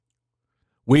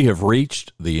We have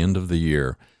reached the end of the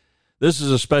year. This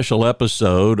is a special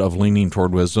episode of Leaning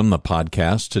Toward Wisdom, the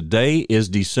podcast. Today is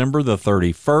December the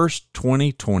 31st,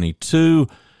 2022,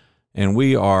 and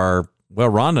we are,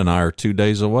 Rhonda and I are 2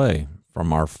 days away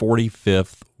from our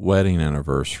 45th wedding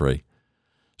anniversary.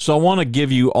 So I want to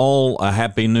give you all a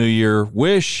Happy New Year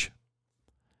wish,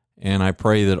 and I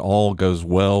pray that all goes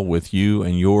well with you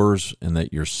and yours, and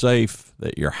that you're safe,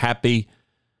 that you're happy.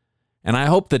 And I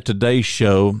hope that today's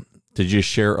show, to just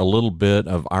share a little bit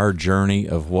of our journey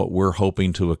of what we're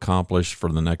hoping to accomplish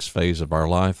for the next phase of our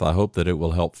life. I hope that it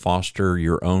will help foster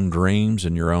your own dreams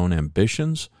and your own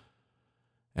ambitions.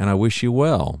 And I wish you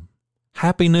well.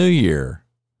 Happy New Year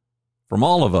from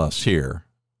all of us here.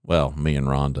 Well, me and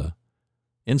Rhonda,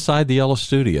 inside the Yellow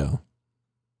Studio.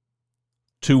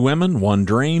 2 Women, 1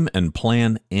 Dream, and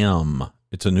Plan M.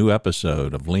 It's a new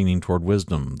episode of Leaning Toward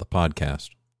Wisdom, the podcast.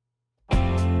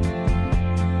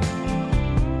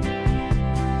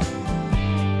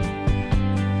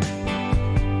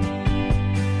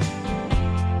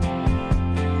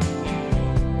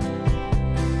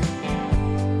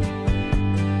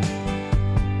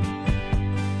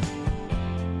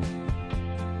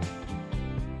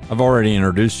 I've already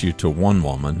introduced you to one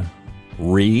woman,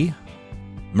 Marie,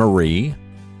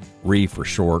 Ree for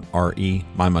short, R-E,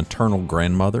 my maternal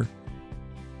grandmother.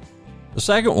 The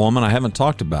second woman I haven't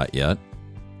talked about yet.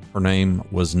 Her name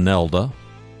was Nelda.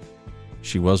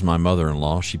 She was my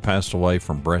mother-in-law. She passed away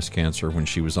from breast cancer when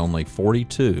she was only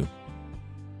 42.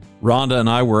 Rhonda and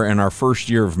I were in our first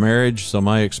year of marriage, so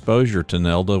my exposure to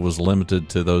Nelda was limited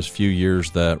to those few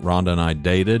years that Rhonda and I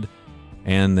dated,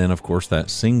 and then, of course, that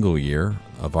single year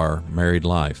of our married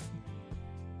life.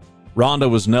 Rhonda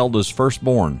was Nelda's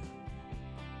firstborn.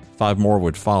 5 more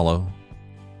would follow.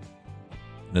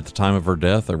 And at the time of her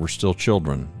death, there were still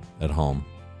children at home.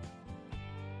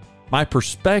 My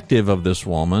perspective of this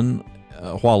woman,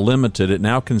 while limited, it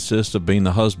now consists of being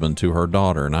the husband to her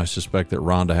daughter, and I suspect that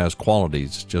Rhonda has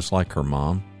qualities just like her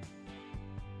mom.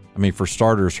 I mean, for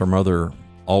starters, her mother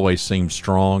always seemed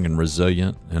strong and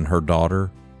resilient, and her daughter,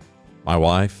 my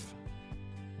wife,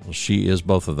 well, she is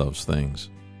both of those things.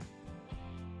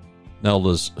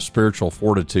 Nelda's spiritual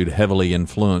fortitude heavily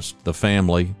influenced the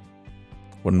family.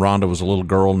 When Rhonda was a little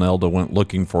girl, Nelda went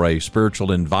looking for a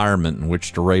spiritual environment in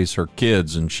which to raise her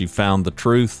kids, and she found the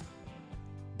truth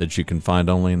that you can find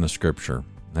only in the Scripture.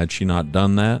 Had she not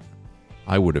done that,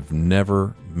 I would have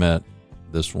never met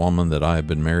this woman that I have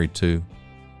been married to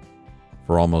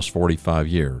for almost 45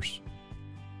 years.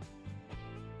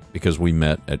 Because we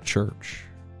met at church.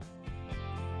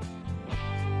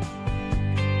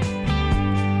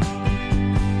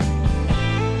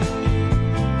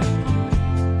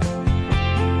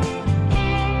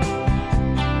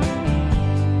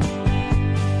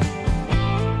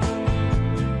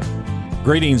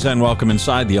 Greetings and welcome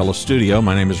inside the Yellow Studio.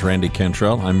 My name is Randy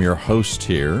Cantrell. I'm your host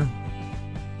here.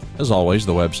 As always,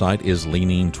 the website is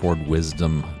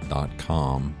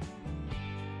leaningtowardwisdom.com.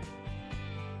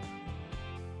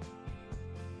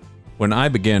 When I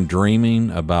began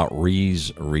dreaming about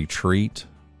Ree's retreat,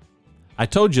 I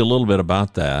told you a little bit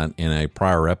about that in a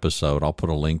prior episode. I'll put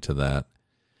a link to that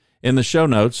in the show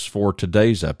notes for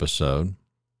today's episode.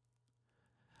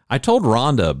 I told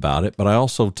Rhonda about it, but I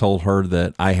also told her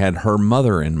that I had her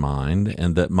mother in mind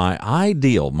and that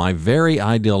my very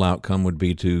ideal outcome would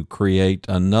be to create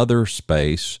another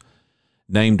space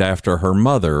named after her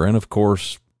mother. And of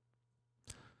course,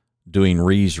 doing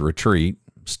Ree's retreat,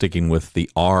 sticking with the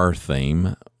R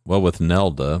theme. Well, with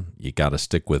Nelda, you got to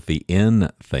stick with the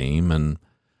N theme, and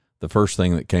the first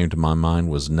thing that came to my mind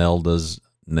was Nelda's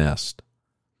Nest.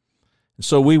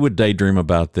 So we would daydream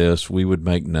about this, we would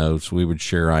make notes, we would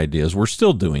share ideas. We're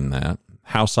still doing that.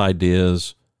 House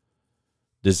ideas,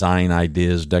 design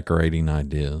ideas, decorating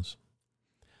ideas.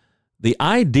 The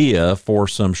idea for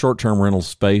some short-term rental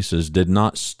spaces did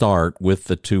not start with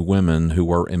the 2 women who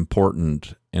were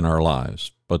important in our lives,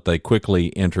 but they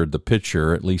quickly entered the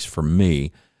picture, at least for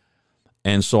me.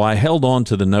 And so I held on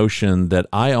to the notion that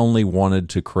I only wanted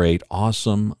to create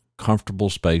awesome,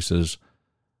 comfortable spaces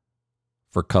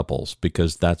for couples,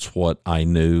 because that's what I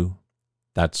knew.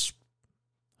 That's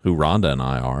who Rhonda and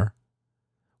I are.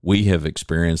 We have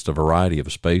experienced a variety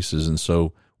of spaces, and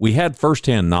so we had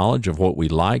firsthand knowledge of what we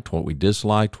liked, what we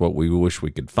disliked, what we wish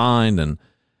we could find, and,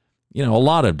 a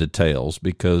lot of details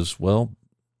because,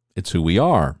 it's who we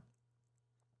are.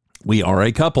 We are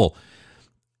a couple.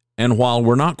 And while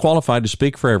we're not qualified to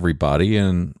speak for everybody,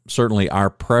 and certainly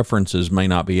our preferences may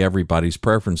not be everybody's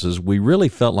preferences, we really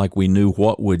felt like we knew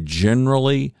what would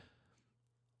generally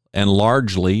and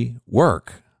largely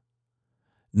work.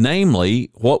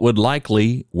 Namely, what would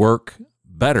likely work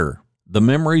better The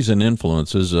memories and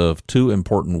influences of two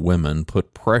important women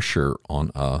put pressure on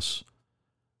us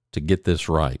to get this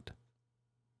right.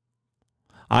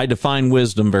 I define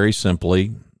wisdom very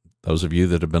simply. Those of you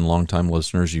that have been longtime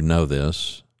listeners, you know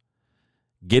this.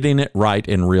 Getting it right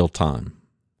in real time.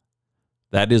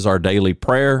 That is our daily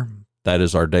prayer. That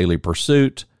is our daily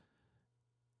pursuit,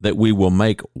 that we will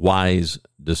make wise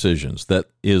decisions. That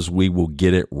is, we will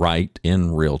get it right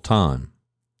in real time.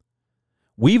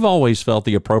 We've always felt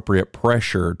the appropriate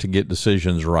pressure to get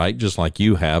decisions right, just like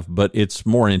you have, but it's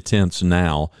more intense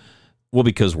now, well,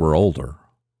 because we're older.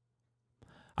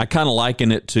 I kind of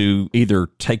liken it to either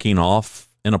taking off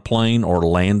in a plane or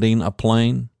landing a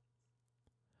plane.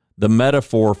 The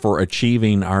metaphor for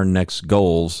achieving our next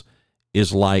goals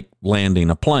is like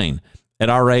landing a plane. At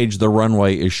our age, the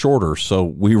runway is shorter, so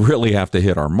we really have to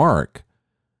hit our mark.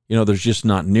 You know, there's just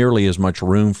not nearly as much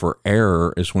room for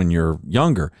error as when you're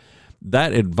younger.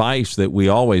 That advice that we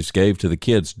always gave to the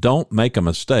kids, don't make a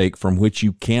mistake from which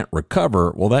you can't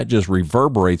recover, well, that just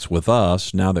reverberates with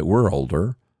us now that we're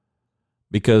older,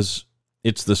 because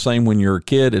it's the same when you're a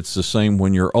kid, it's the same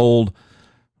when you're old.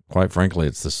 Quite frankly,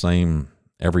 it's the same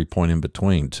every point in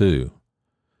between, too.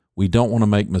 We don't want to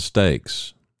make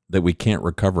mistakes that we can't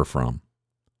recover from.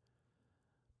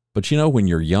 But you know, when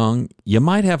you're young, you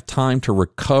might have time to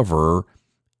recover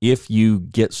if you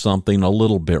get something a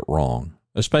little bit wrong,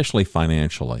 especially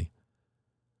financially.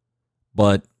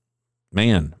 But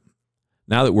man,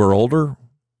 now that we're older,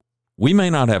 we may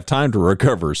not have time to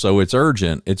recover. So it's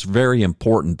urgent. It's very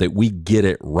important that we get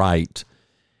it right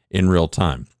in real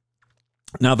time.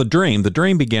 Now, the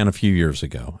dream began a few years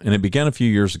ago, and it began a few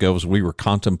years ago as we were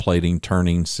contemplating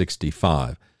turning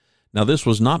 65. Now, this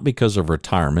was not because of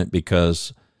retirement,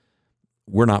 because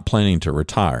we're not planning to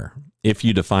retire. If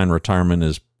you define retirement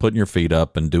as putting your feet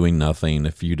up and doing nothing,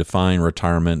 if you define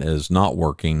retirement as not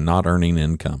working, not earning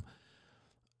income.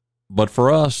 But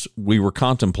for us, we were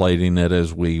contemplating it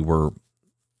as we were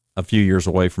a few years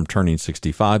away from turning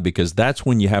 65, because that's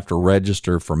when you have to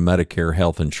register for Medicare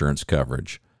health insurance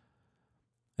coverage,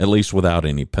 at least without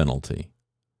any penalty.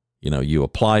 You know, you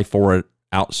apply for it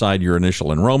outside your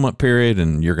initial enrollment period,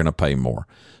 and you're going to pay more.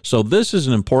 So this is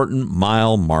an important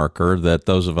mile marker that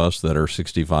those of us that are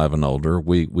 65 and older,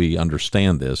 we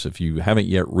understand this. If you haven't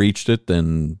yet reached it,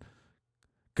 then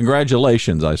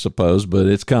congratulations, I suppose, but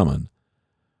it's coming.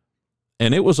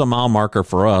 And it was a mile marker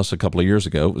for us a couple of years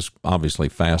ago. It was obviously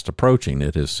fast approaching.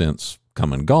 It has since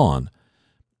come and gone.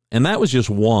 And that was just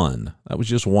one. That was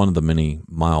just one of the many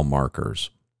mile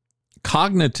markers.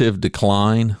 Cognitive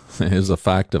decline is a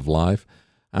fact of life.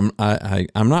 I'm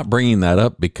not bringing that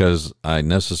up because I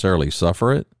necessarily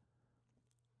suffer it,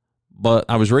 but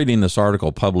I was reading this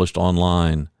article published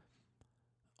online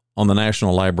on the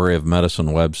National Library of Medicine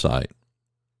website.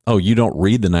 Oh, you don't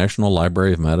read the National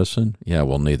Library of Medicine? Yeah,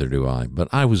 well, neither do I, but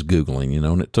I was Googling,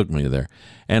 and it took me there.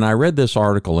 And I read this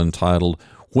article entitled,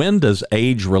 "When Does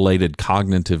Age-Related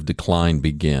Cognitive Decline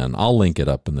Begin?" I'll link it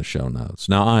up in the show notes.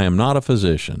 Now, I am not a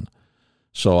physician,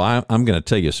 so I'm going to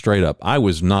tell you straight up, I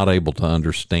was not able to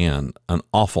understand an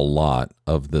awful lot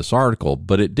of this article,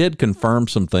 but it did confirm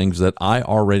some things that I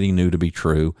already knew to be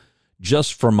true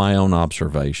just from my own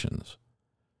observations.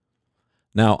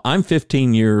 Now, I'm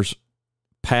 15 years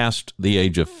past the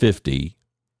age of 50,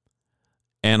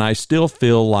 and I still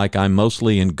feel like I'm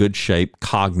mostly in good shape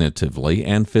cognitively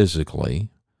and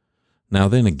physically. Now,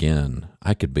 then again,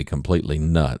 I could be completely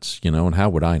nuts, and how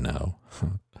would I know?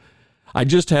 I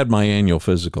just had my annual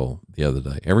physical the other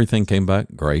day. Everything came back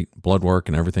great. Blood work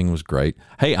and everything was great.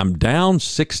 Hey, I'm down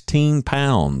 16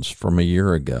 pounds from a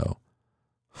year ago.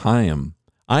 I am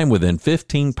within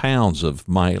 15 pounds of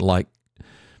my,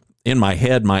 in my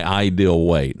head, my ideal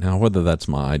weight. Now, whether that's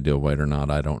my ideal weight or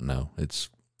not, I don't know.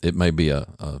 It may be a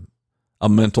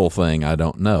mental thing. I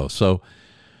don't know. So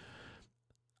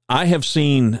I have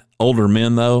seen older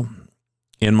men, though,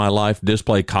 in my life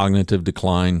display cognitive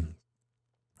decline.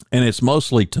 And it's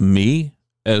mostly, to me,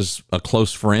 as a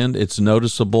close friend, it's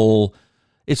noticeable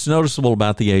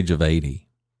about the age of 80.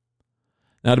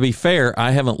 Now, to be fair,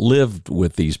 I haven't lived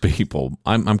with these people.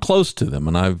 I'm close to them,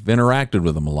 and I've interacted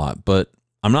with them a lot, but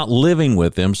I'm not living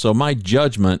with them, so my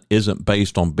judgment isn't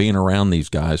based on being around these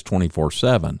guys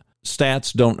 24/7.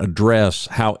 Stats don't address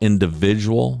how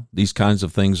individual these kinds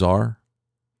of things are.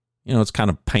 It's kind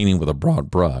of painting with a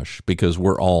broad brush because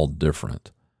we're all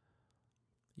different.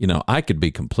 I could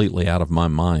be completely out of my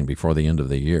mind before the end of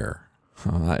the year.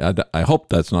 I hope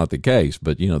that's not the case,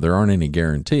 but, there aren't any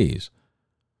guarantees.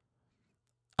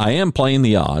 I am playing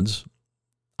the odds.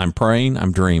 I'm praying,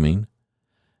 I'm dreaming,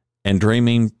 and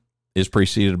dreaming is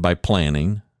preceded by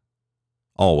planning,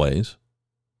 always.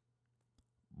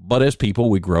 But as people,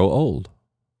 we grow old.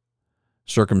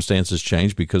 Circumstances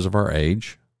change because of our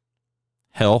age.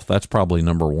 Health, that's probably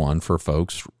number one for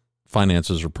folks.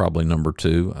 Finances are probably number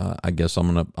two. I guess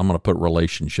I'm gonna put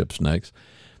relationships next.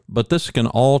 But this can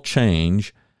all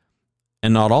change,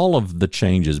 and not all of the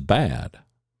change is bad.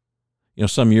 You know,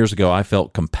 some years ago, I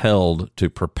felt compelled to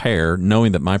prepare,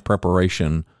 knowing that my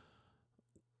preparation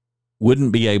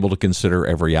wouldn't be able to consider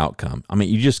every outcome. I mean,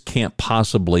 you just can't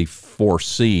possibly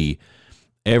foresee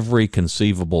every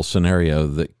conceivable scenario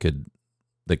that could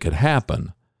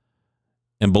happen.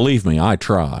 And believe me, I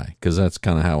try, because that's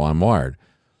kind of how I'm wired.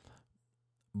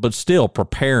 But still,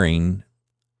 preparing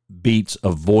beats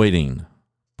avoiding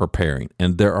preparing.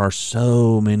 And there are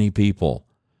so many people,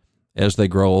 as they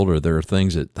grow older, there are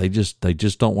things that they just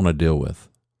don't want to deal with.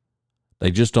 They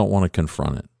just don't want to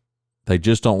confront it. They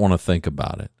just don't want to think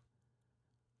about it.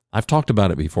 I've talked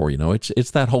about it before, you know,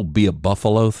 it's that whole be a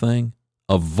buffalo thing.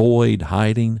 Avoid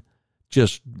hiding.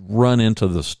 Just run into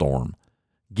the storm.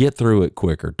 Get through it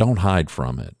quicker. Don't hide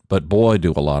from it. But boy,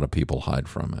 do a lot of people hide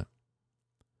from it.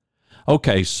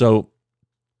 Okay, so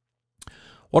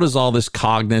what is all this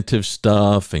cognitive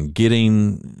stuff and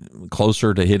getting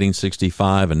closer to hitting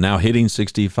 65 and now hitting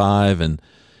 65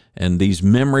 and these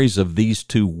memories of these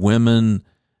two women?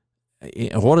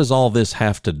 What does all this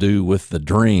have to do with the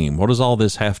dream? What does all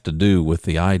this have to do with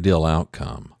the ideal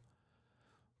outcome?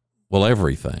 Well,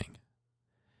 everything.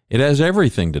 It has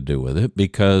everything to do with it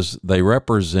because they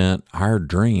represent our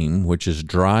dream, which is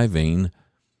driving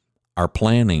our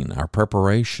planning, our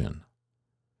preparation.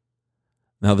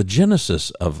 Now, the genesis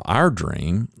of our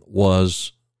dream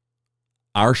was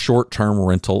our short-term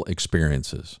rental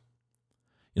experiences.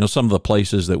 You know, some of the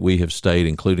places that we have stayed,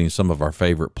 including some of our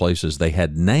favorite places, they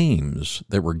had names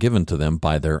that were given to them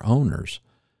by their owners.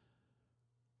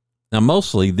 Now,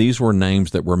 mostly these were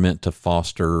names that were meant to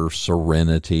foster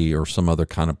serenity or some other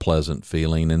kind of pleasant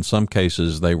feeling. In some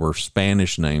cases, they were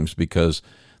Spanish names because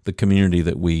the community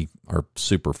that we are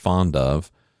super fond of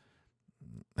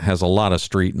has a lot of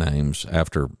street names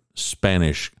after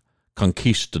Spanish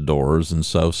conquistadors, and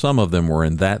so some of them were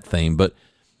in that theme. But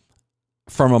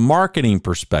from a marketing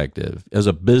perspective, as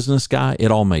a business guy,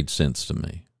 it all made sense to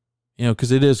me, you know,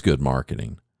 because it is good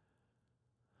marketing.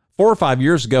 4 or 5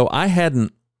 years ago, I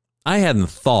hadn't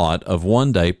thought of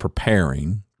one day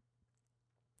preparing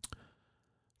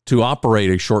to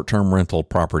operate a short-term rental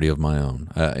property of my own.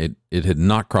 It had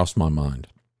not crossed my mind.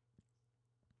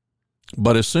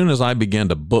 But as soon as I began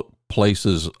to book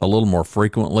places a little more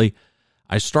frequently,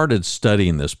 I started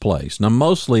studying this place. Now,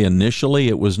 mostly initially,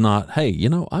 it was not, hey, you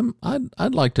know,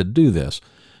 I'd like to do this.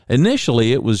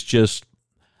 Initially, it was just,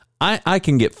 I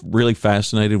can get really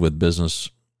fascinated with business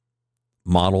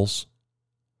models.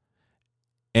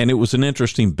 And it was an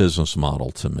interesting business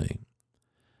model to me.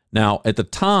 Now, at the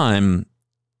time,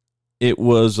 it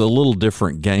was a little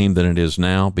different game than it is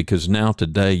now, because now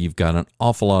today you've got an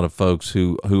awful lot of folks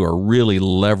who are really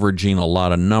leveraging a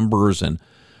lot of numbers, and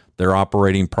they're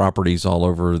operating properties all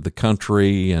over the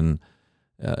country. And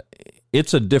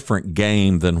it's a different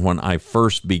game than when I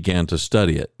first began to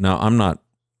study it. Now, I'm not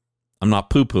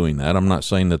poo-pooing that. I'm not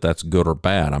saying that that's good or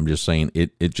bad. I'm just saying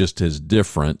it just is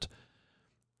different.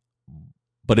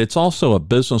 But it's also a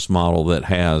business model that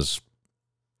has,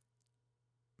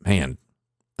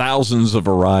 thousands of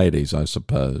varieties, I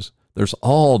suppose. There's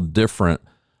all different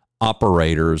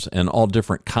operators and all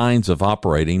different kinds of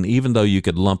operating, even though you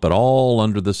could lump it all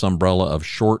under this umbrella of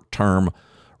short-term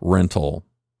rental,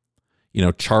 you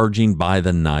know, charging by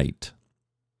the night.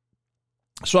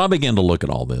 So I began to look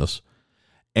at all this,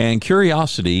 and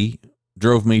curiosity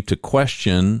drove me to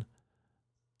question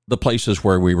the places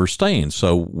where we were staying.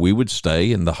 So we would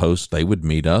stay, and the host, they would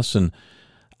meet us, and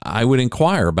I would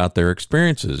inquire about their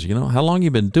experiences. You know, how long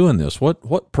you been doing this?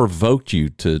 What provoked you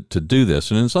to do this?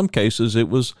 And in some cases, it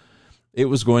was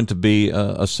going to be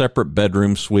a separate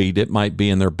bedroom suite. It might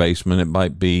be in their basement. It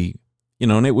might be, you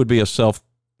know, and it would be a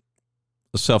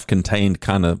self-contained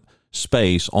kind of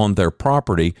space on their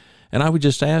property. And I would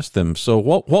just ask them, so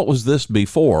what was this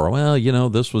before? Well, you know,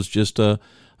 this was just a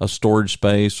storage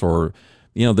space, or,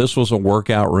 you know, this was a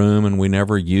workout room and we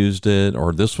never used it,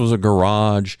 or this was a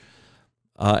garage.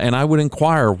 And I would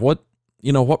inquire, what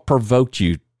provoked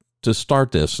you to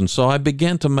start this? And so I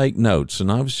began to make notes,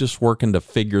 and I was just working to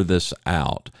figure this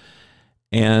out.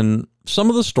 And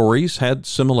some of the stories had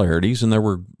similarities, and there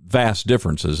were vast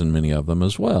differences in many of them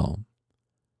as well.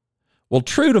 Well,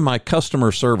 true to my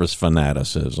customer service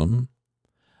fanaticism,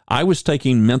 I was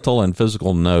taking mental and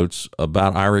physical notes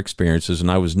about our experiences, and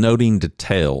I was noting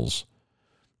details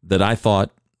that I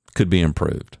thought could be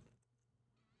improved.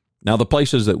 Now, the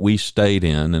places that we stayed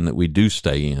in and that we do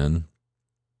stay in,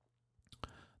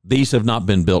 These have not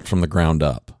been built from the ground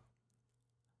up.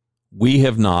 We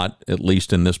have not, at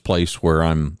least in this place where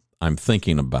I'm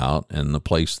thinking about, and the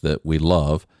place that we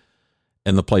love,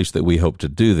 and the place that we hope to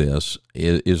do this,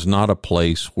 is not a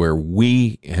place where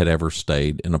we had ever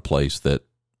stayed in a place that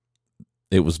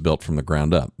it was built from the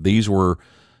ground up. These were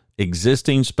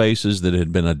existing spaces that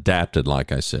had been adapted,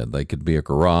 like I said. They could be a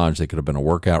garage, they could have been a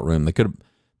workout room, they could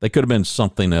have been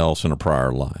something else in a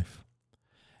prior life.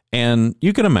 And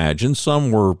you can imagine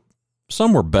some were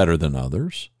better than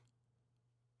others,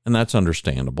 and that's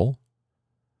understandable.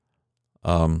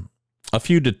 A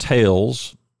few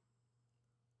details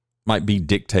might be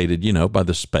dictated, by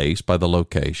the space, by the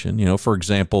location. For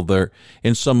example, they're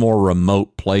in some more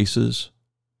remote places,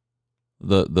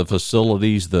 the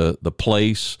facilities, the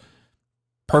place,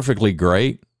 perfectly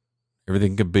great.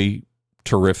 Everything could be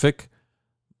terrific,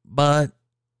 but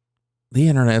the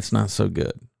internet's not so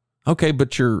good. Okay,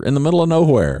 but you're in the middle of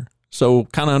nowhere, so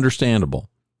kind of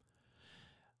understandable.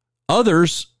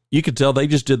 Others, you could tell they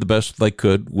just did the best they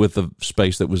could with a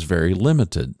space that was very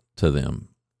limited to them.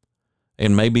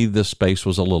 And maybe the space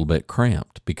was a little bit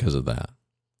cramped because of that.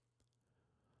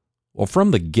 Well, from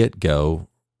the get-go,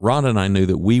 Ron and I knew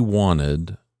that we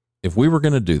wanted, if we were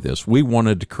going to do this, we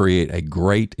wanted to create a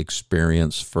great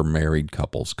experience for married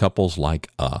couples like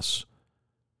us.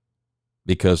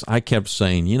 Because I kept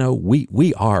saying,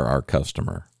 we are our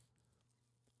customer.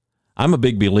 I'm a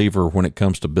big believer when it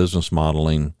comes to business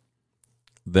modeling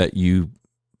that you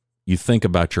think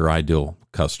about your ideal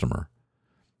customer.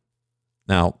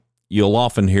 Now, you'll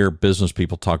often hear business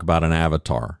people talk about an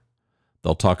avatar.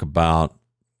 They'll talk about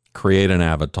create an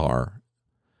avatar.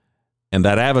 And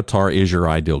that avatar is your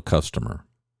ideal customer.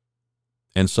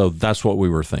 And so that's what we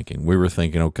were thinking. We were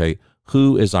thinking, okay,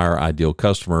 who is our ideal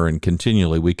customer? And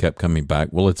continually we kept coming back,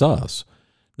 well, it's us.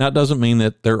 Now, it doesn't mean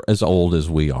that they're as old as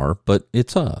we are, but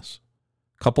it's us.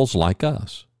 Couples like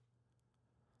us.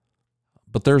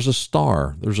 But there's a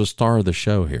star. There's a star of the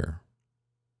show here.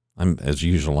 As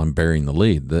usual, I'm bearing the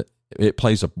lead. It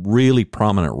plays a really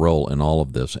prominent role in all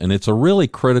of this. And it's a really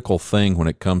critical thing when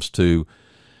it comes to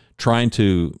trying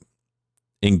to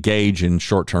engage in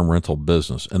short-term rental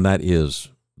business. And that is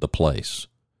the place.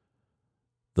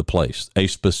 The place. A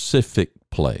specific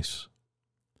place.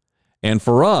 And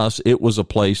for us, it was a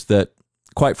place that,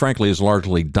 quite frankly, is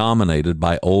largely dominated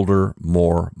by older,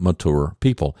 more mature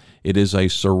people. It is a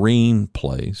serene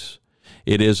place.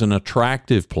 It is an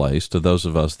attractive place to those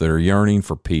of us that are yearning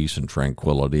for peace and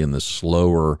tranquility in this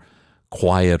slower,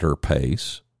 quieter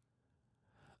pace.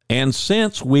 And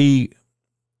since we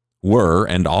were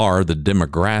and are the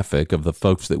demographic of the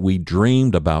folks that we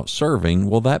dreamed about serving,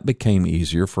 well, that became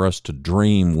easier for us to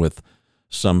dream with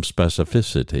some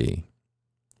specificity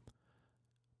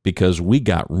because we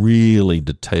got really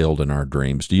detailed in our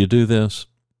dreams. Do you do this?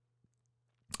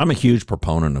 I'm a huge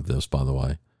proponent of this, by the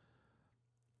way.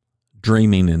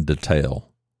 Dreaming in detail.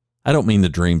 I don't mean the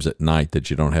dreams at night that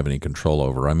you don't have any control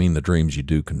over. I mean the dreams you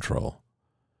do control.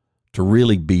 To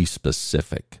really be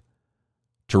specific.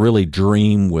 To really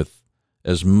dream with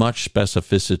as much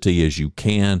specificity as you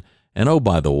can. And oh,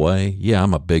 by the way, yeah,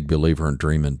 I'm a big believer in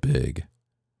dreaming big.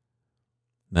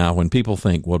 Now, when people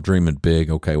think, well, dreaming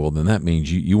big, okay, well, then that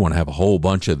means you want to have a whole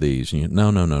bunch of these.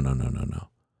 No.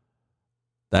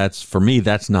 For me,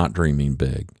 that's not dreaming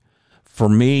big. For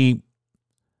me,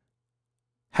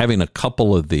 having a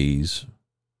couple of these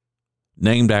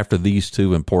named after these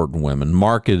two important women,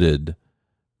 marketed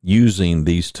using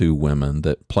these two women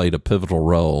that played a pivotal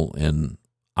role in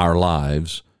our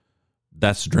lives,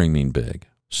 that's dreaming big.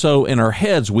 So in our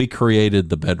heads, we created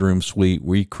the bedroom suite.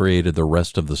 We created the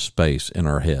rest of the space in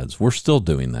our heads. We're still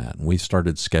doing that. We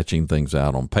started sketching things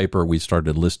out on paper. We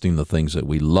started listing the things that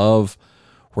we love,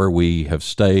 where we have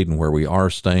stayed and where we are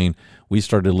staying. We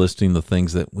started listing the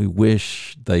things that we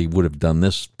wish they would have done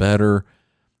this better.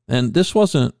 And this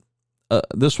wasn't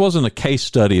a case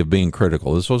study of being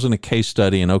critical. This wasn't a case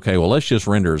study and, okay, well, let's just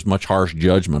render as much harsh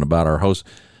judgment about our hosts.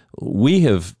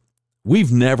 We've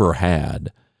never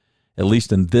had, at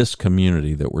least in this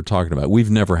community that we're talking about,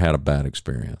 we've never had a bad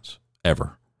experience,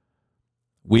 ever.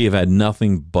 We have had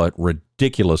nothing but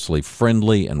ridiculously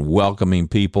friendly and welcoming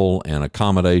people and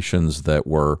accommodations that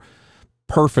were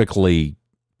perfectly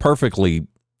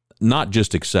not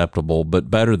just acceptable, but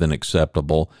better than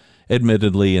acceptable,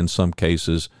 admittedly in some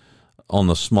cases on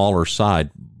the smaller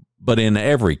side. But in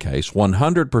every case,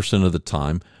 100% of the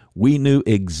time, we knew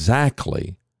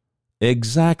exactly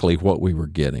what we were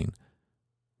getting.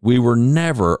 We were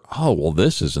never, oh, well,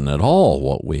 this isn't at all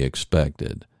what we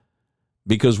expected.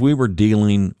 Because we were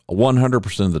dealing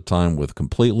 100% of the time with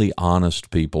completely honest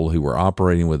people who were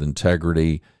operating with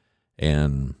integrity.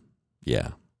 And yeah.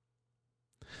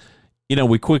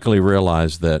 we quickly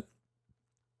realized that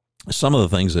some of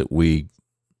the things that we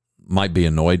might be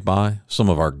annoyed by, some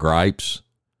of our gripes,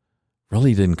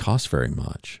 really didn't cost very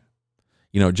much.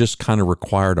 It just kind of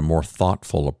required a more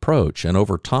thoughtful approach. And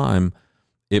over time,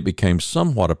 it became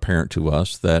somewhat apparent to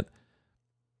us that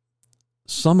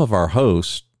some of our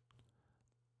hosts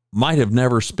might have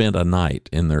never spent a night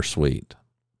in their suite.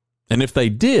 And if they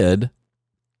did,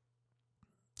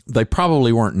 they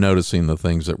probably weren't noticing the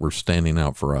things that were standing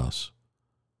out for us.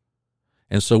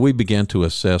 And so we began to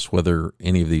assess whether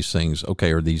any of these things,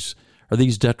 are these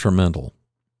detrimental?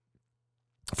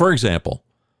 For example,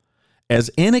 as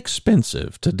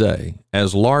inexpensive today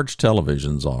as large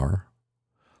televisions are,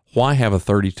 why have a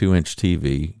 32-inch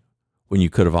TV when you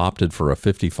could have opted for a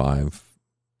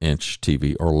 55-inch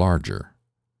TV or larger?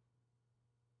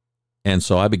 And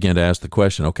so I began to ask the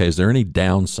question, is there any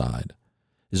downside?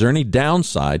 Is there any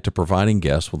downside to providing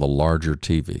guests with a larger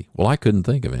TV? Well, I couldn't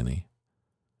think of any.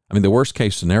 The worst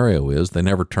case scenario is they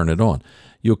never turn it on.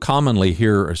 You'll commonly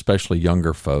hear, especially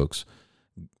younger folks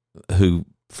who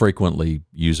frequently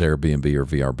use Airbnb or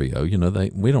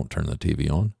VRBO, we don't turn the TV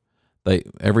on.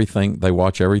 They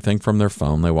watch everything from their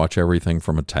phone. They watch everything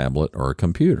from a tablet or a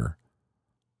computer.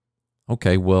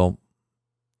 Okay, well,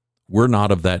 we're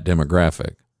not of that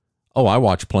demographic. I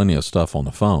watch plenty of stuff on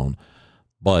the phone,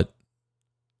 but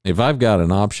if I've got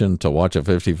an option to watch a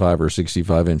 55 or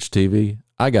 65-inch TV,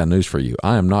 I got news for you.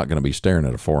 I am not going to be staring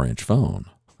at a 4-inch phone.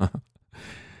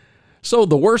 So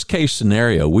the worst case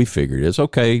scenario we figured is,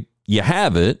 you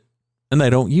have it and they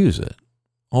don't use it.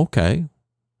 Okay,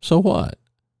 so what?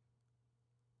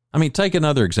 Take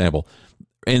another example.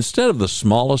 Instead of the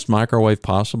smallest microwave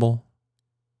possible,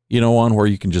 one where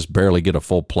you can just barely get a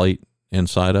full plate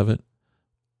inside of it,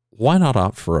 why not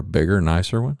opt for a bigger,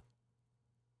 nicer one?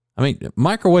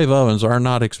 Microwave ovens are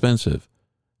not expensive.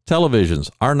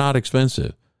 Televisions are not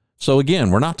expensive. So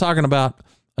again, we're not talking about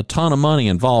a ton of money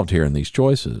involved here in these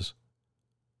choices.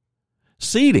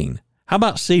 Seating. How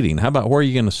about seating? How about where are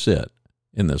you going to sit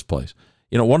in this place?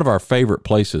 One of our favorite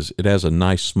places, it has a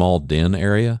nice small den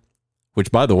area,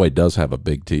 which, by the way, does have a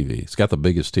big TV. It's got the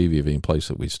biggest TV of any place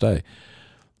that we stay.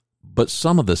 But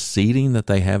some of the seating that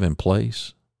they have in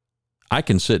place, I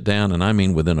can sit down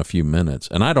and within a few minutes,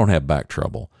 and I don't have back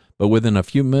trouble, but within a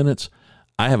few minutes,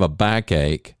 I have a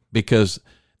backache because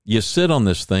you sit on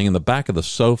this thing in the back of the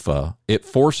sofa, it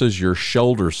forces your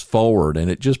shoulders forward, and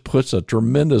it just puts a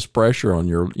tremendous pressure on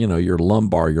your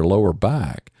lumbar, your lower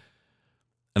back.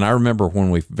 And I remember when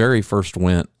we very first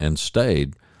went and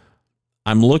stayed,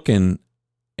 I'm looking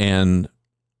and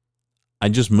I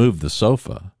just moved the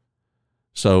sofa.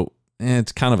 So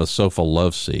it's kind of a sofa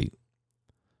love seat.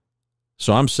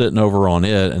 So I'm sitting over on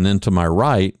it, and then to my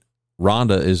right,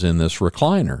 Rhonda is in this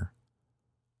recliner.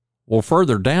 Well,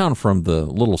 further down from the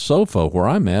little sofa where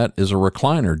I'm at is a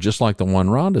recliner, just like the one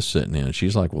Rhonda's sitting in.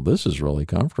 She's like, well, this is really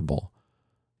comfortable.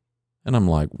 And I'm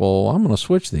like, well, I'm going to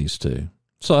switch these two.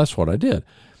 So that's what I did.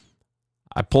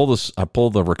 I pulled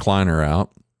the recliner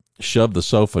out, shoved the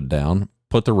sofa down,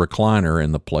 put the recliner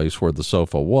in the place where the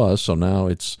sofa was. So now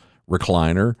it's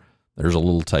recliner. There's a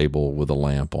little table with a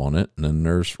lamp on it. And then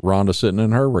there's Rhonda sitting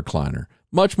in her recliner.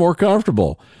 Much more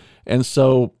comfortable. And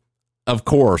so, of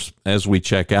course, as we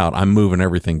check out, I'm moving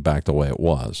everything back the way it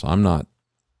was. I'm not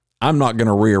going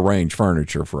to rearrange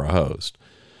furniture for a host.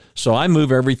 So I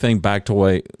move everything back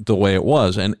to the way it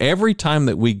was. And every time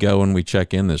that we go and we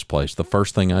check in this place, the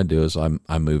first thing I do is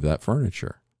I move that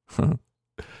furniture.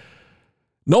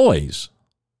 Noise.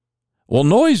 Well,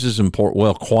 noise is important.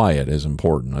 Well, quiet is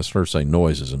important. I started saying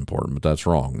noise is important, but that's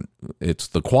wrong. It's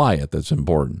the quiet that's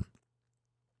important.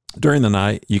 During the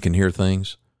night, you can hear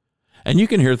things. And you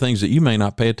can hear things that you may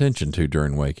not pay attention to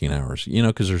during waking hours,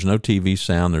 because there's no TV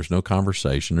sound, there's no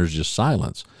conversation, there's just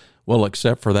silence. Well,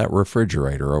 except for that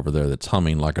refrigerator over there that's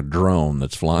humming like a drone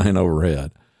that's flying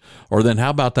overhead. Or then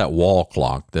how about that wall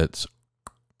clock that's,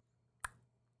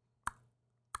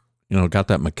 got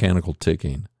that mechanical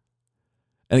ticking?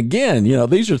 And again,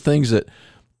 these are things that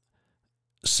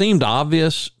seemed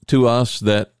obvious to us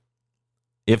that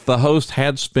if the host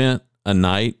had spent a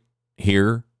night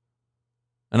here,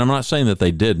 and I'm not saying that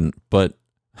they didn't, but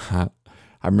I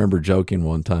remember joking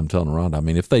one time telling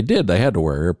Rhonda, if they did, they had to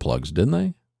wear earplugs, didn't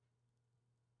they?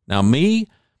 Now, me,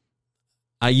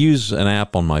 I use an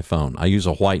app on my phone. I use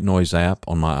a white noise app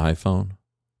on my iPhone,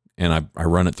 and I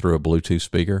run it through a Bluetooth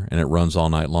speaker, and it runs all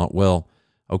night long. Well,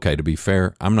 okay, to be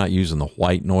fair, I'm not using the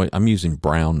white noise. I'm using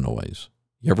brown noise.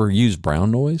 You ever use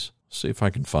brown noise? See if I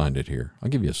can find it here. I'll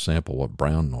give you a sample what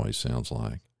brown noise sounds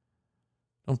like.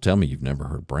 Don't tell me you've never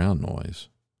heard brown noise.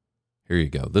 Here you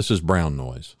go. This is brown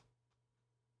noise.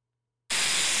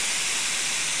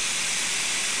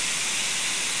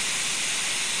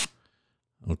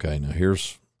 Okay, now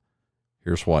here's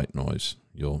white noise.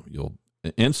 You'll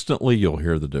instantly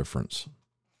hear the difference.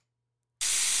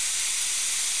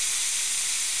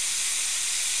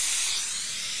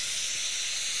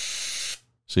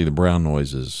 See, the brown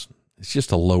noise it's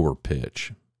just a lower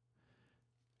pitch.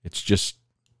 It's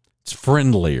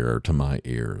friendlier to my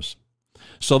ears.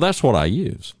 So that's what I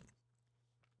use.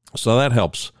 So that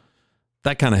helps.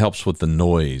 That kind of helps with the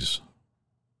noise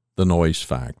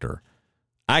factor.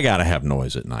 I got to have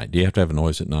noise at night. Do you have to have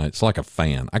noise at night? It's like a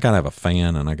fan. I got to have a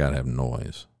fan and I got to have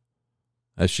noise.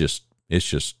 It's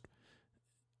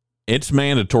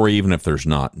mandatory even if there's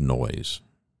not noise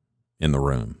in the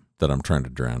room that I'm trying to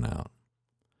drown out.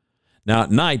 Now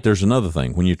at night, there's another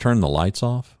thing. When you turn the lights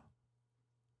off,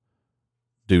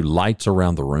 do lights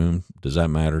around the room, does that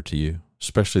matter to you?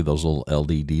 Especially those little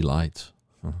LED lights.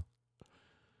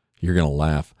 You're going to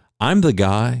laugh. I'm the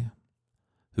guy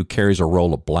who carries a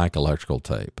roll of black electrical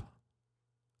tape.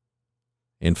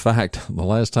 In fact, the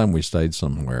last time we stayed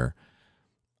somewhere,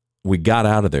 we got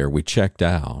out of there, we checked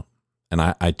out, and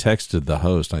I texted the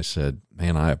host. I said,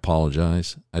 man, I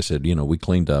apologize. I said, we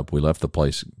cleaned up. We left the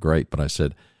place great, but I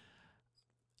said,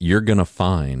 you're going to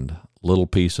find little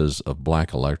pieces of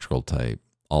black electrical tape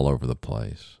all over the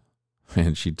place.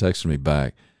 And she texted me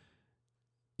back,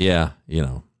 yeah,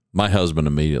 my husband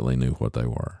immediately knew what they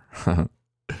were.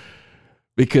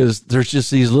 Because there's just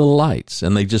these little lights,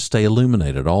 and they just stay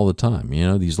illuminated all the time.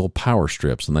 These little power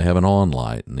strips, and they have an on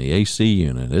light, and the AC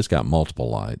unit, it's got multiple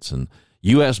lights, and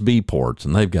USB ports,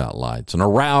 and they've got lights, and a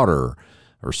router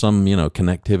or some,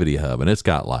 connectivity hub, and it's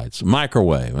got lights.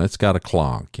 Microwave, and it's got a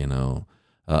clock,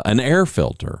 an air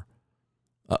filter,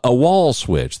 a wall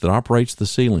switch that operates the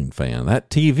ceiling fan, that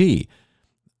TV.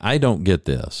 I don't get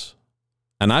this.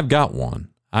 And I've got one.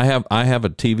 I have a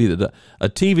TV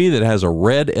that has a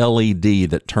red LED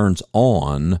that turns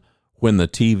on when the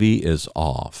TV is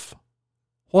off.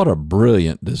 What a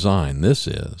brilliant design this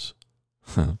is.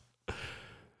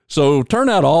 So turn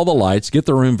out all the lights, get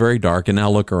the room very dark, and now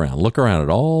look around. Look around at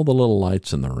all the little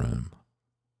lights in the room.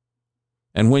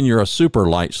 And when you're a super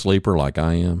light sleeper like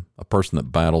I am, a person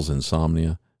that battles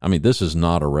insomnia, this is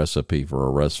not a recipe for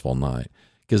a restful night,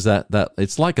 because that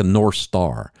it's like a North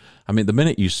Star. The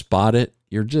minute you spot it,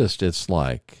 it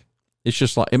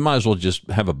might as well just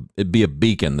it be a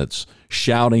beacon that's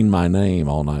shouting my name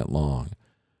all night long.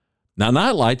 Now,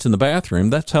 night lights in the bathroom,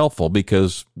 that's helpful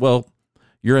because, well,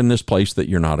 you're in this place that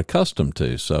you're not accustomed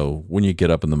to. So when you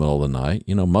get up in the middle of the night,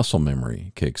 muscle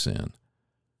memory kicks in.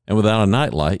 And without a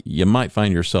night light, you might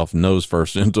find yourself nose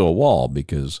first into a wall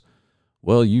because,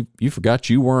 well, you forgot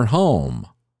you weren't home.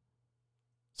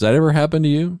 Does that ever happen to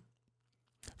you?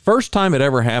 First time it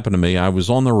ever happened to me, I was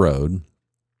on the road.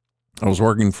 I was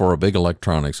working for a big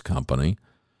electronics company,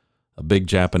 a big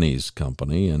Japanese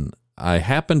company, and I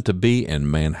happened to be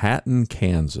in Manhattan,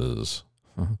 Kansas.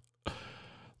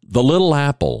 The Little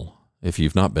Apple, if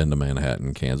you've not been to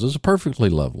Manhattan, Kansas, is a perfectly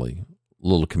lovely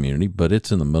little community, but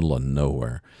it's in the middle of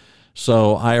nowhere.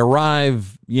 So I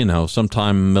arrive,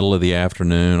 sometime middle of the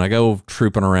afternoon. I go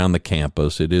trooping around the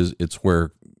campus. It's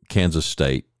where Kansas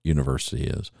State University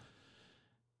is.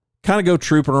 Kind of go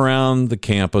trooping around the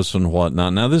campus and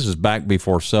whatnot. Now, this is back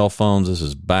before cell phones. This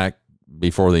is back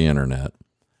before the internet.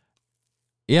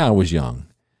 Yeah, I was young.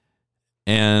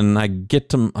 And I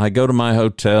go to my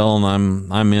hotel,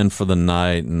 and I'm in for the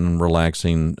night and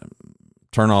relaxing,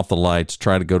 turn off the lights,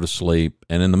 try to go to sleep.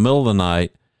 And in the middle of the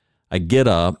night, I get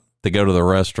up to go to the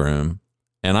restroom,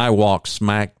 and I walk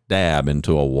smack dab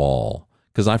into a wall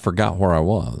because I forgot where I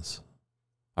was.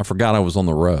 I forgot I was on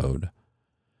the road.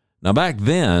 Now, back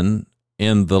then,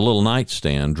 in the little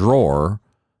nightstand drawer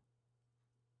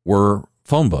were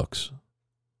phone books.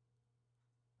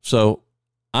 So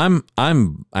I'm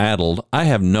addled. I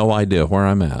have no idea where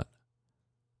I'm at.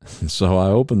 So I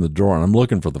open the drawer, and I'm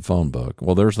looking for the phone book.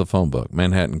 Well, there's the phone book,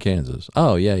 Manhattan, Kansas.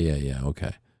 Oh, yeah,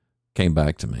 okay. Came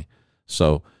back to me.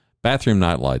 So bathroom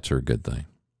night lights are a good thing.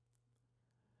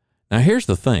 Now, here's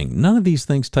the thing. None of these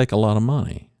things take a lot of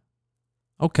money.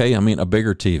 Okay, a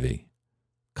bigger TV.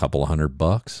 Couple of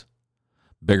 $100.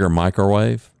 Bigger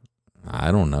microwave,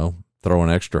 I don't know, throw an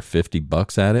extra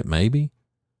 $50 at it maybe.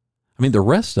 The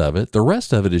rest of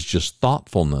it is just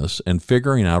thoughtfulness and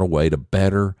figuring out a way to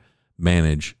better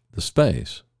manage the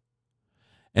space.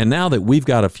 And now that we've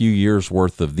got a few years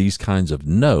worth of these kinds of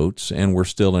notes, and we're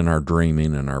still in our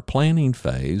dreaming and our planning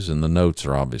phase, and the notes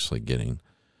are obviously getting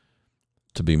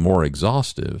to be more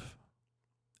exhaustive,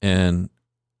 and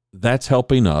that's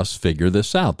helping us figure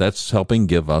this out. That's helping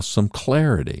give us some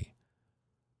clarity.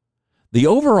 The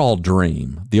overall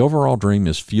dream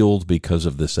is fueled because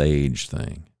of this age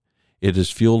thing. It is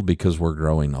fueled because we're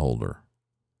growing older.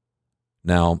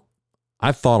 Now,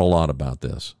 I've thought a lot about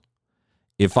this.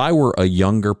 If I were a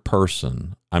younger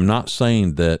person, I'm not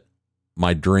saying that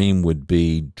my dream would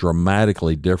be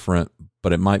dramatically different,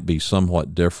 but it might be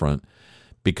somewhat different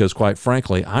because, quite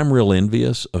frankly, I'm real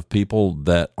envious of people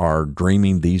that are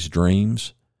dreaming these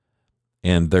dreams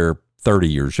and they're 30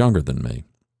 years younger than me.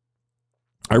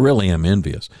 I really am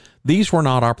envious. These were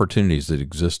not opportunities that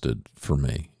existed for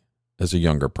me as a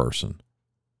younger person.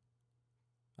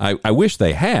 I wish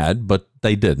they had, but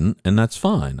they didn't, and that's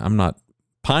fine. I'm not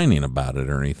pining about it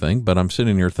or anything, but I'm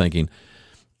sitting here thinking,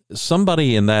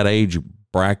 somebody in that age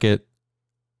bracket,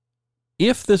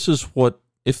 if this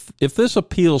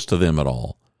appeals to them at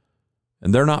all,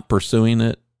 and they're not pursuing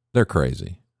it, they're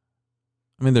crazy.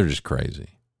 I mean, they're just crazy.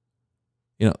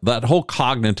 You know, that whole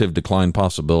cognitive decline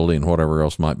possibility and whatever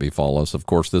else might befall us, of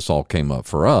course, this all came up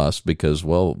for us because,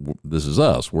 well, this is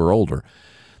us. We're older.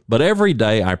 But every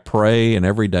day I pray and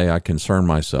every day I concern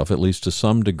myself, at least to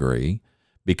some degree,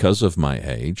 because of my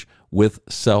age, with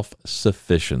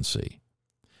self-sufficiency,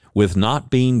 with not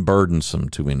being burdensome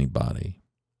to anybody.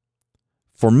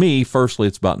 For me, firstly,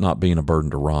 it's about not being a burden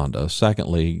to Rhonda.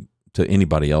 Secondly, to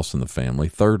anybody else in the family.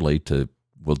 Thirdly, to,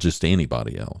 well, just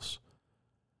anybody else.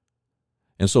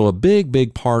 And so a big,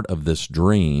 big part of this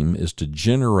dream is to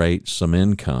generate some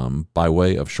income by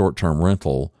way of short-term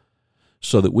rental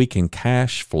so that we can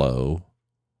cash flow,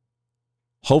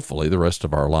 hopefully, the rest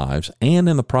of our lives, and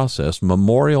in the process,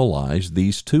 memorialize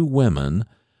these two women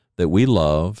that we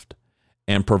loved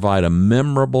and provide a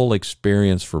memorable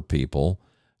experience for people,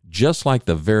 just like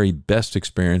the very best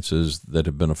experiences that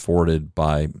have been afforded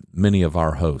by many of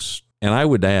our hosts. And I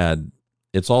would add,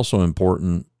 it's also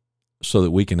important so that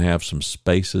we can have some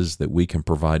spaces that we can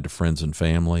provide to friends and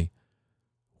family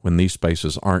when these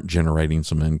spaces aren't generating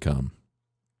some income.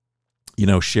 You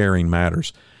know, sharing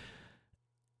matters.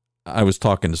 I was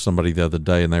talking to somebody the other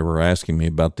day, and they were asking me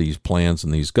about these plans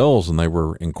and these goals, and they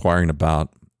were inquiring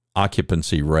about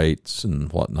occupancy rates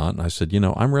and whatnot. And I said, you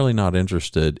know, I'm really not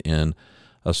interested in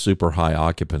a super high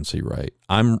occupancy rate.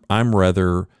 I'm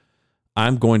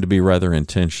going to be rather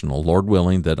intentional, Lord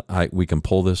willing, that we can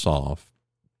pull this off.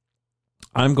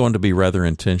 I'm going to be rather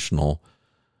intentional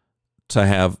to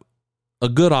have a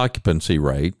good occupancy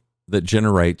rate that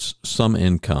generates some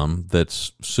income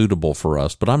that's suitable for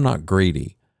us, but I'm not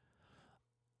greedy.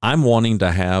 I'm wanting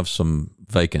to have some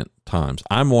vacant times.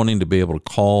 I'm wanting to be able to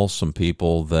call some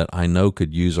people that I know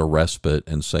could use a respite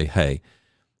and say, hey,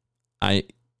 I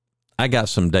got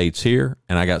some dates here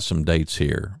and I got some dates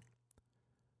here.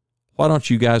 Why don't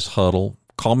you guys huddle,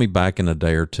 call me back in a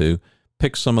day or two,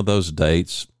 pick some of those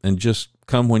dates and just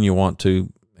come when you want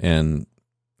to, and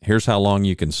here's how long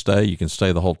you can stay. You can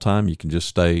stay the whole time. You can just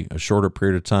stay a shorter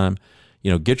period of time.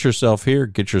 You know, get yourself here,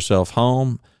 get yourself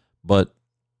home, but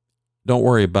don't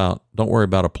worry about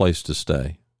a place to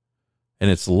stay. And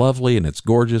it's lovely and it's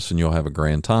gorgeous and you'll have a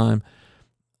grand time.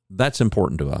 That's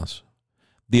important to us.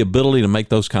 The ability to make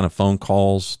those kind of phone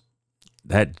calls,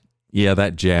 that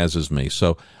jazzes me.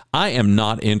 So I am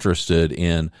not interested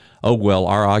in, oh, well,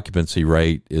 our occupancy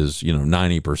rate is,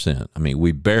 90%. I mean,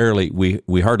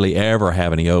 we hardly ever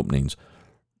have any openings.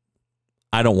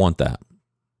 I don't want that.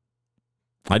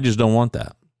 I just don't want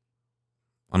that.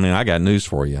 I mean, I got news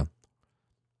for you.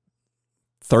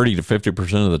 30 to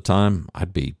 50% of the time,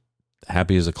 I'd be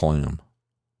happy as a clam,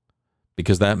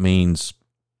 because that means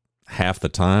half the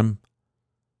time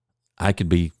we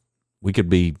could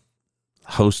be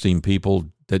hosting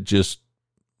people that just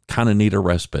kind of need a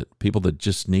respite, people that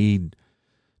just need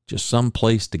just some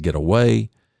place to get away,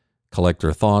 collect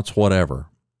their thoughts, whatever.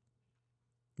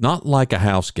 Not like a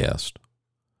house guest,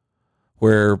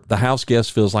 where the house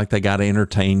guest feels like they got to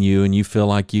entertain you and you feel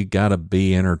like you got to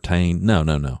be entertained. No.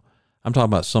 I'm talking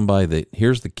about somebody that,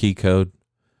 here's the key code.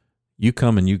 You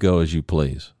come and you go as you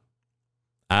please.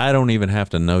 I don't even have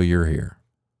to know you're here.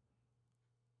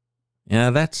 Yeah,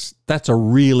 that's a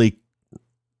really,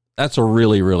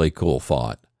 really cool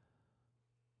thought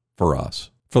for us.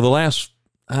 For the last,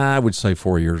 I would say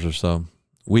 4 years or so,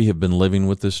 we have been living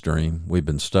with this dream. We've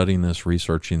been studying this,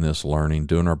 researching this, learning,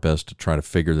 doing our best to try to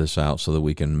figure this out so that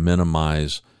we can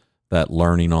minimize that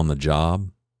learning on the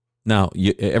job. Now,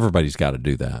 everybody's got to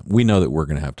do that. We know that we're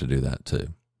going to have to do that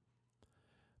too.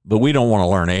 But we don't want to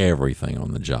learn everything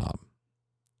on the job.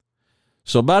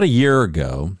 So about a year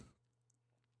ago,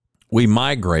 we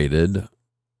migrated,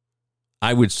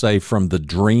 I would say, from the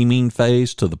dreaming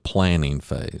phase to the planning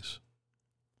phase.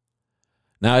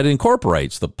 Now, it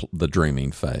incorporates the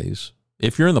dreaming phase.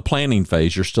 If you're in the planning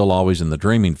phase, you're still always in the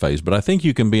dreaming phase, but I think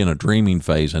you can be in a dreaming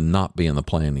phase and not be in the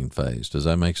planning phase. Does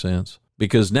that make sense?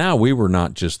 Because now we were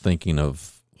not just thinking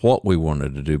of what we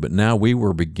wanted to do, but now we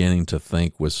were beginning to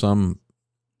think with some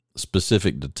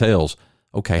specific details.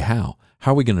 Okay, how?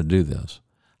 How are we going to do this?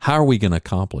 How are we going to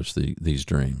accomplish these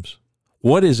dreams?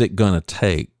 What is it going to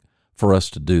take for us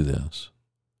to do this?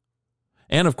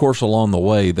 And of course, along the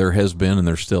way, there has been and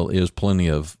there still is plenty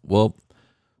of, well,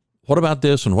 what about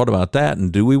this and what about that?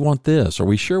 And do we want this? Are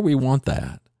we sure we want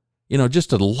that?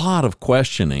 Just a lot of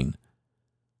questioning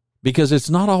because it's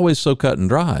not always so cut and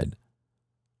dried.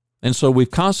 And so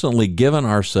we've constantly given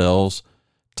ourselves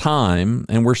time,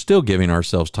 and we're still giving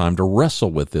ourselves time to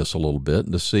wrestle with this a little bit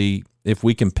and to see if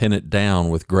we can pin it down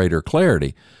with greater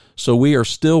clarity. So we are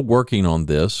still working on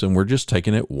this, and we're just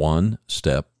taking it one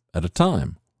step at a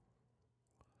time.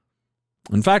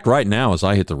 In fact, right now, as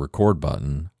I hit the record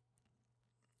button,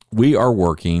 we are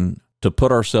working to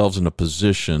put ourselves in a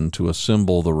position to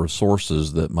assemble the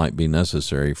resources that might be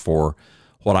necessary for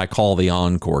what I call the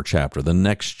encore chapter, the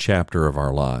next chapter of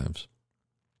our lives.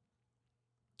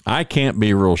 I can't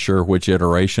be real sure which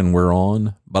iteration we're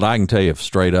on, but I can tell you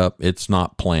straight up, it's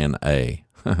not plan A.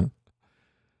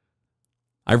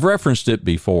 I've referenced it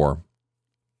before.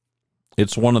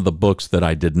 It's one of the books that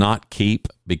I did not keep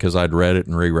because I'd read it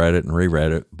and reread it and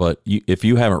reread it, but if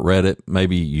you haven't read it,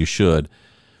 maybe you should.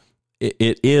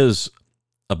 It is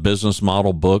a business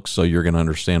model book, so you're going to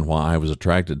understand why I was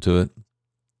attracted to it.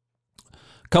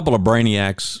 A couple of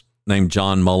brainiacs named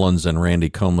John Mullins and Randy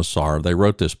Komisar, they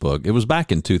wrote this book. It was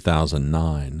back in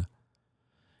 2009.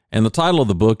 And the title of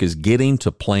the book is Getting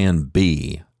to Plan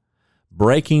B,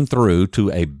 Breaking Through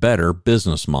to a Better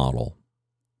Business Model.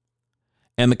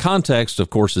 And the context, of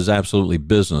course, is absolutely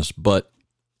business. But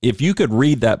if you could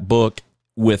read that book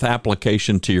with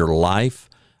application to your life,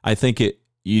 I think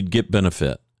you'd get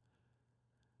benefit.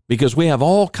 Because we have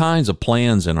all kinds of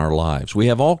plans in our lives. We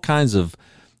have all kinds of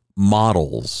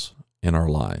models in our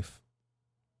life.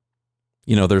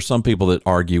 There's some people that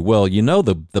argue, well,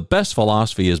 the best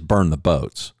philosophy is burn the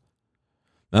boats.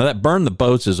 Now, that burn the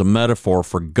boats is a metaphor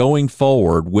for going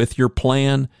forward with your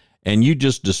plan, and you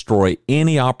just destroy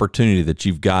any opportunity that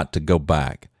you've got to go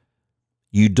back.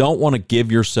 You don't want to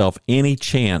give yourself any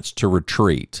chance to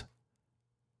retreat.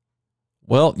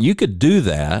 Well, you could do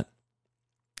that.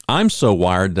 I'm so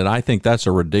wired that I think that's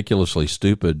a ridiculously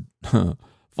stupid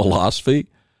philosophy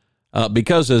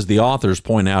because, as the authors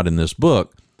point out in this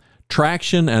book,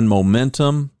 traction and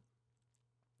momentum,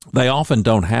 they often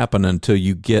don't happen until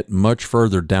you get much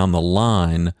further down the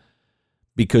line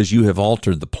because you have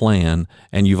altered the plan,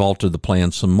 and you've altered the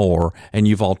plan some more, and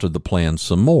you've altered the plan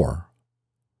some more.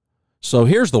 So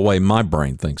here's the way my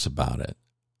brain thinks about it.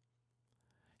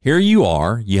 Here you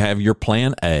are, you have your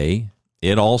plan A.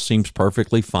 It all seems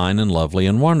perfectly fine and lovely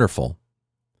and wonderful.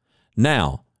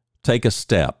 Now, take a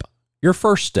step, your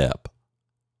first step.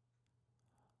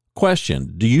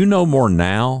 Question, do you know more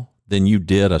now than you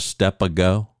did a step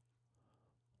ago?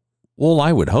 Well,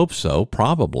 I would hope so,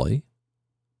 probably.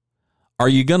 Are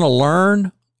you going to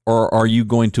learn, or are you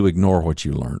going to ignore what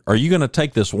you learned? Are you going to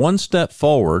take this one step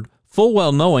forward, full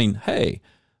well knowing, hey,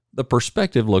 the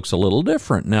perspective looks a little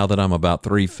different now that I'm about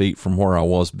 3 feet from where I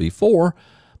was before,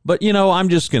 but, I'm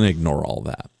just going to ignore all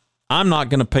that. I'm not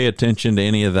going to pay attention to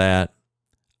any of that.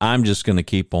 I'm just going to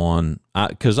keep on,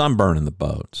 because I'm burning the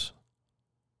boats.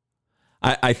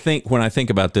 I think when I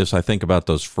think about this, I think about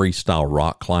those freestyle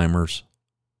rock climbers,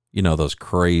 those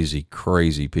crazy,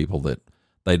 crazy people that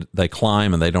they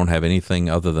climb and they don't have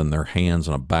anything other than their hands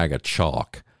and a bag of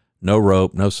chalk. No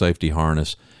rope, no safety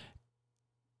harness.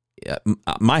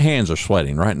 My hands are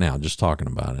sweating right now just talking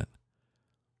about it.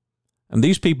 And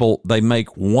these people, they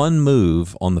make one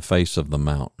move on the face of the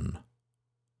mountain.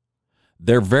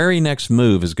 Their very next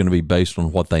move is going to be based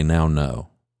on what they now know.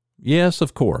 Yes,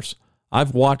 of course.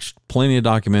 I've watched plenty of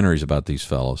documentaries about these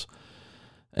fellows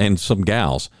and some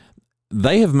gals.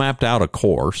 They have mapped out a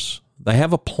course. They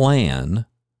have a plan.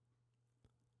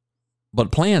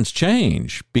 But plans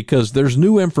change because there's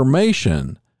new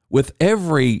information with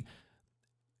every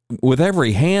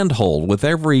handhold, with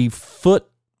every foot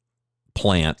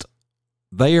plant.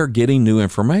 They are getting new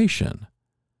information.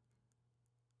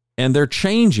 And they're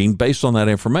changing based on that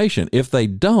information. If they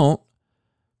don't,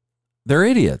 they're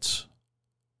idiots.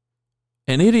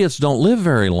 And idiots don't live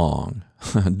very long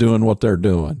doing what they're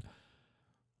doing.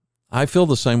 I feel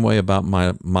the same way about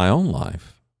my own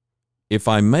life. If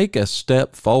I make a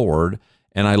step forward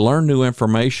and I learn new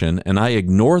information and I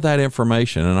ignore that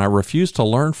information and I refuse to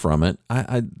learn from it,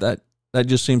 that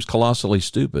just seems colossally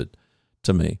stupid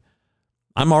to me.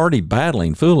 I'm already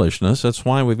battling foolishness. That's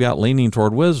why we've got leaning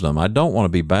toward wisdom. I don't want to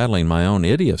be battling my own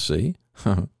idiocy.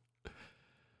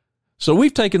 So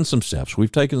we've taken some steps.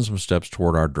 We've taken some steps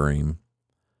toward our dream.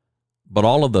 But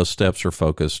all of those steps are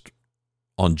focused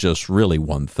on just really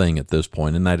one thing at this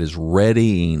point, and that is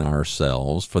readying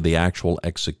ourselves for the actual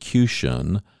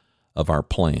execution of our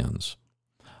plans.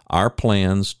 Our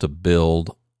plans to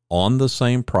build on the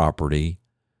same property,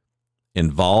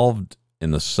 involved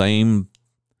in the same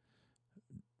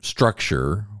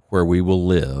structure where we will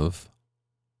live,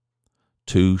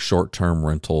 2 short-term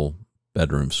rental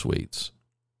bedroom suites.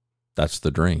 That's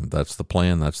the dream. That's the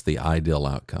plan. That's the ideal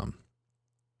outcome.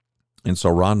 And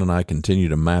so Ron and I continue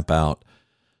to map out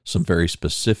some very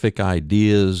specific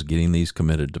ideas, getting these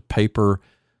committed to paper.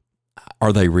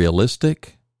 Are they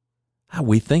realistic?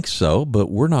 We think so, but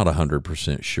we're not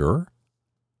 100% sure.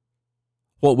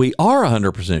 What we are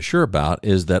 100% sure about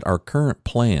is that our current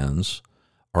plans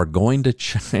are going to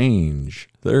change.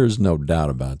 There's no doubt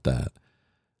about that.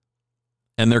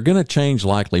 And they're going to change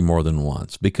likely more than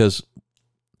once because,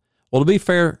 well, to be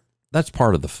fair, that's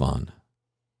part of the fun.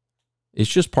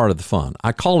 It's just part of the fun.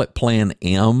 I call it Plan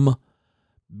M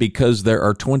because there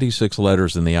are 26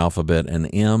 letters in the alphabet,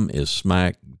 and M is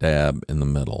smack dab in the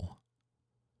middle.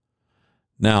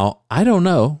 Now, I don't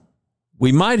know.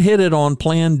 We might hit it on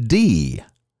Plan D.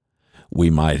 We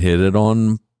might hit it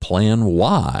on Plan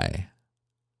Y.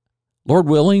 Lord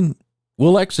willing,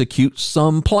 we'll execute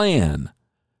some plan.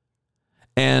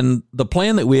 And the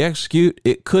plan that we execute,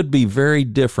 it could be very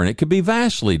different. It could be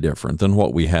vastly different than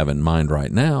what we have in mind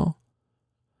right now.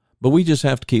 But we just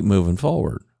have to keep moving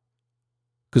forward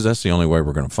because that's the only way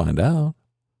we're going to find out.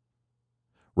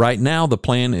 Right now, the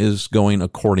plan is going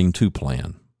according to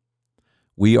plan.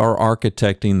 We are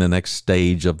architecting the next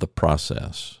stage of the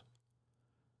process.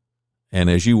 And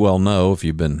as you well know, if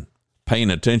you've been paying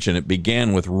attention, it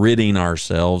began with ridding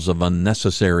ourselves of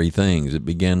unnecessary things. It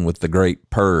began with the great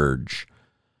purge.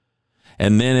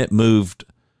 And then it moved,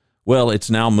 well, it's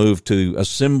now moved to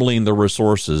assembling the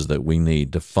resources that we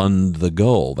need to fund the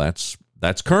goal. That's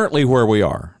currently where we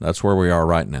are. That's where we are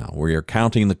right now. We are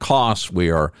counting the costs.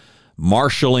 We are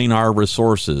marshaling our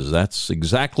resources. That's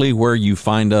exactly where you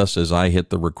find us as I hit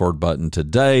the record button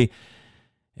today.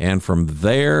 And from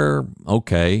there,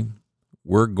 okay,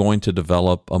 we're going to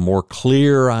develop a more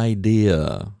clear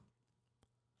idea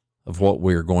of what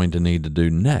we're going to need to do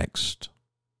next.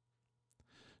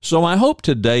 So my hope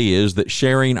today is that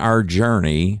sharing our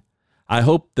journey, I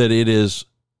hope that it is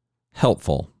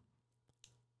helpful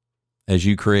as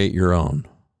you create your own.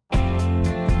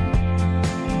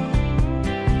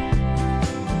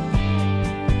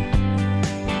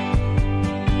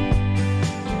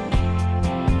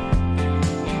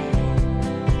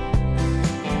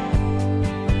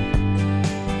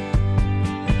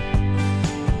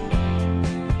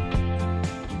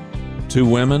 Two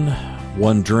women,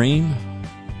 one dream,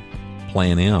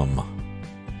 Plan M.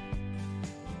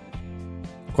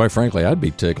 Quite frankly, I'd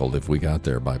be tickled if we got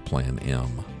there by Plan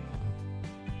M.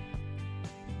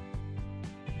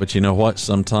 But you know what?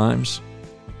 Sometimes,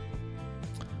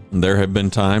 and there have been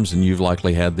times, and you've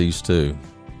likely had these too,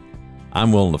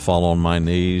 I'm willing to fall on my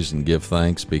knees and give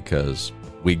thanks because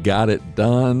we got it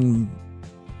done,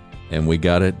 and we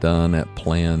got it done at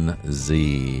Plan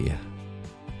Z.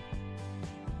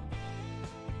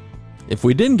 If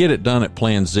we didn't get it done at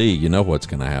Plan Z, you know what's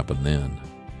going to happen then.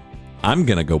 I'm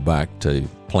going to go back to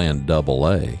Plan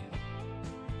AA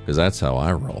because that's how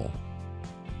I roll.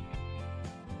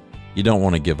 You don't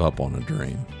want to give up on a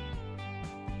dream.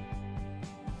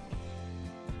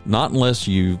 Not unless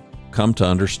you come to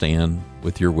understand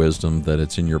with your wisdom that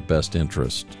it's in your best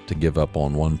interest to give up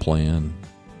on one plan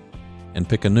and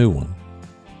pick a new one.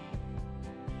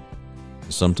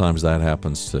 Sometimes that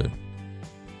happens too.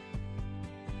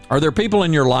 Are there people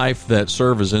in your life that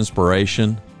serve as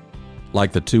inspiration,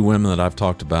 like the two women that I've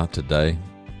talked about today?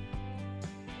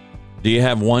 Do you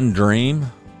have one dream?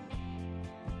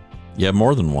 You have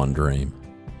more than one dream.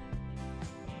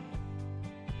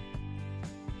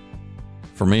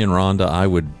 For me and Rhonda,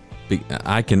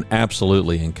 I can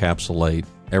absolutely encapsulate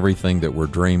everything that we're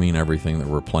dreaming, everything that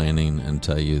we're planning, and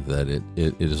tell you that it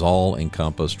is all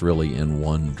encompassed really in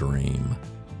one dream.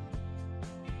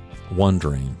 One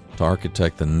dream. To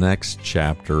architect the next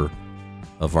chapter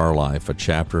of our life, a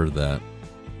chapter that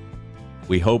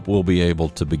we hope we'll be able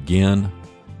to begin,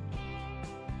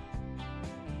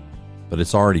 but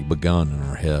it's already begun in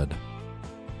our head.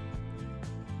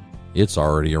 It's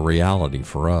already a reality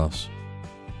for us.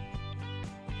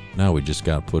 Now we just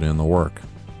got to put in the work.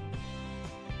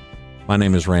 My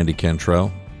name is Randy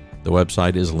Cantrell. The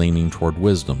website is Leaning Toward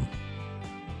Wisdom.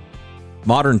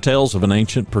 Modern Tales of an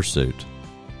Ancient Pursuit.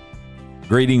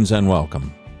 Greetings and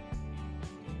welcome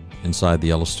inside the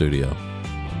Yellow Studio.